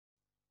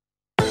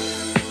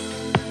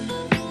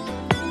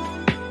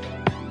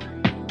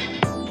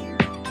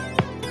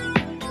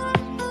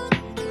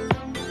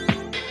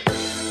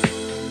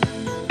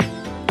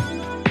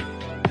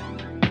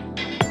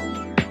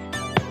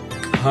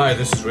Hi,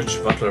 this is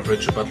Richard Butler of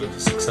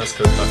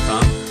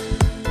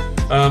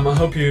richardbutlerthesuccesscoach.com. I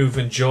hope you've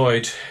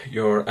enjoyed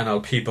your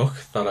NLP book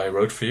that I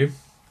wrote for you.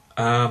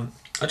 I'd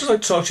just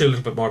like to talk to you a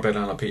little bit more about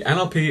NLP.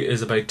 NLP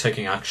is about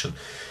taking action.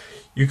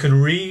 You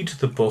can read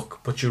the book,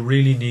 but you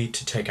really need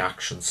to take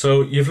action.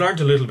 So you've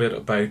learned a little bit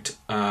about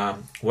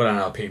what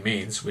NLP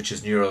means, which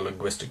is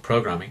neuro-linguistic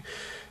programming.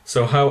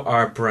 So how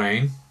our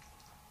brain,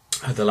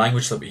 the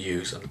language that we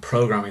use and the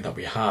programming that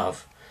we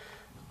have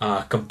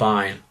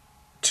combine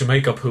to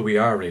make up who we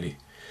are, really.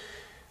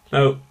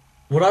 Now,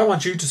 what I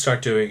want you to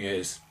start doing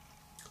is,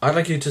 I'd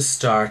like you to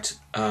start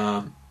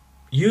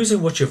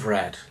using what you've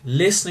read,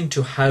 listening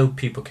to how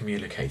people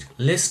communicate,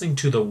 listening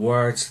to the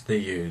words they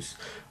use.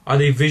 Are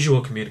they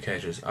visual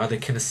communicators? Are they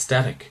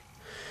kinesthetic?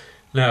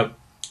 Now,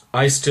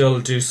 I still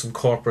do some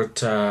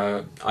corporate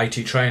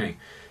IT training,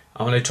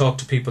 and when I talk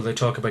to people, they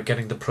talk about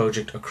getting the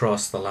project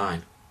across the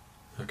line.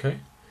 Okay?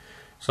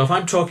 So if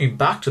I'm talking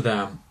back to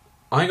them,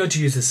 I'm going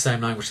to use the same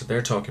language that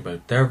they're talking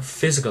about. They're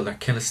physical, they're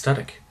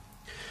kinesthetic.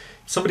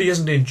 If somebody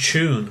isn't in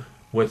tune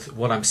with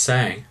what I'm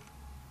saying,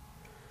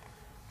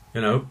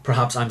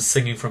 perhaps I'm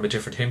singing from a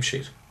different hymn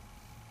sheet.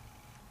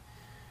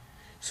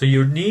 So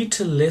you need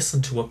to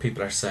listen to what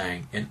people are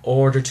saying in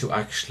order to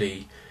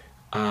actually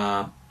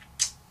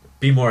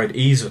be more at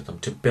ease with them,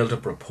 to build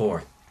up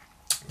rapport.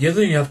 The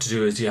other thing you have to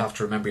do is you have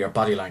to remember your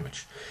body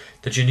language,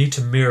 that you need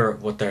to mirror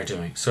what they're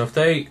doing. So if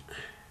they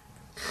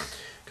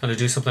kind of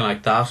do something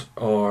like that,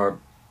 or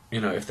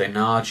if they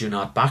nod, you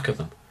nod back at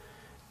them,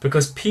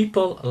 because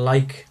people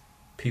like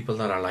people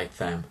that are like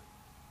them.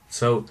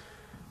 So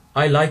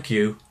I like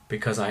you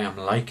because I am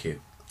like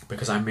you,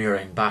 because I'm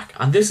mirroring back.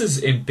 And this is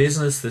in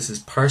business, this is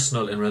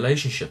personal, in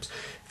relationships.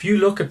 If you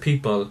look at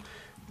people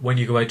when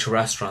you go out to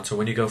restaurants or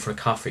when you go for a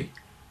coffee,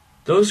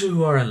 those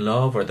who are in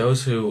love or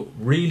those who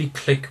really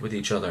click with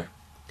each other,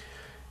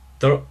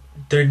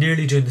 they're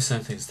nearly doing the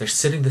same things. They're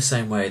sitting the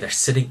same way. They're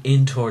sitting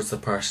in towards the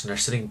person. They're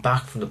sitting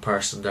back from the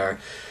person.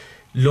 They're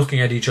looking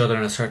at each other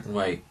in a certain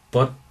way.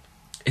 But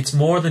it's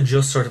more than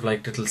just sort of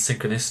like little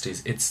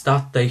synchronicities. It's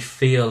that they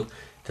feel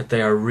that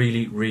they are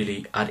really,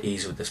 really at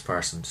ease with this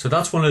person. So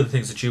that's one of the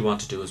things that you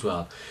want to do as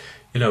well.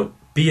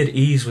 Be at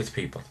ease with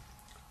people.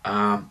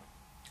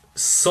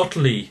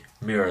 Subtly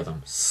mirror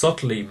them.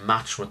 Subtly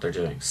match what they're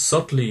doing.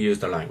 Subtly use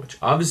their language.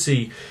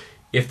 Obviously,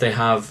 if they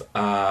have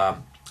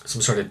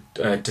some sort of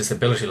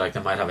disability, like they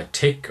might have a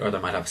tic or they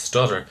might have a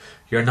stutter,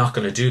 you're not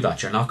going to do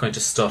that. You're not going to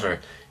stutter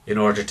in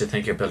order to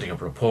think you're building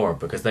up rapport,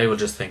 because they will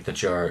just think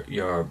that you're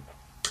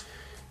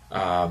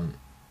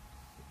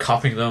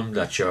copying them,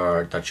 that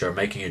you're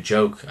making a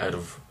joke out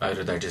of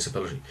their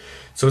disability.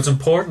 So it's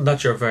important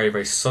that you're very,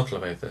 very subtle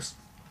about this.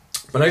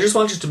 But I just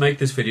wanted to make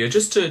this video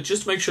just to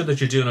make sure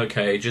that you're doing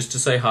okay, just to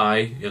say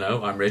hi.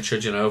 I'm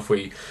Richard.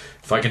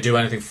 If I can do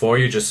anything for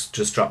you,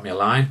 just drop me a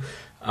line.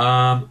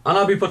 And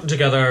I'll be putting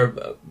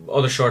together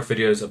other short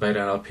videos about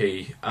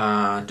NLP,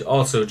 and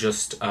also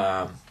just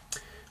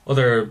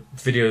other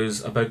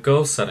videos about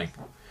goal setting.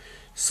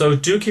 So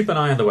do keep an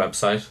eye on the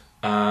website.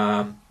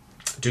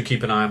 Do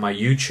keep an eye on my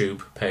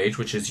YouTube page,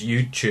 which is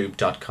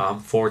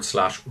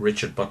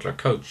youtube.com/Richard Butler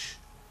Coach.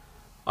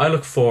 I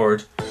look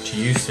forward to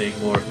you seeing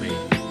more of me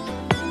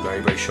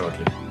very, very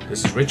shortly.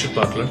 This is Richard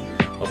Butler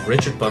of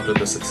Richard Butler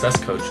the Success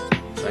Coach,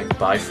 saying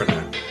bye for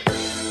now.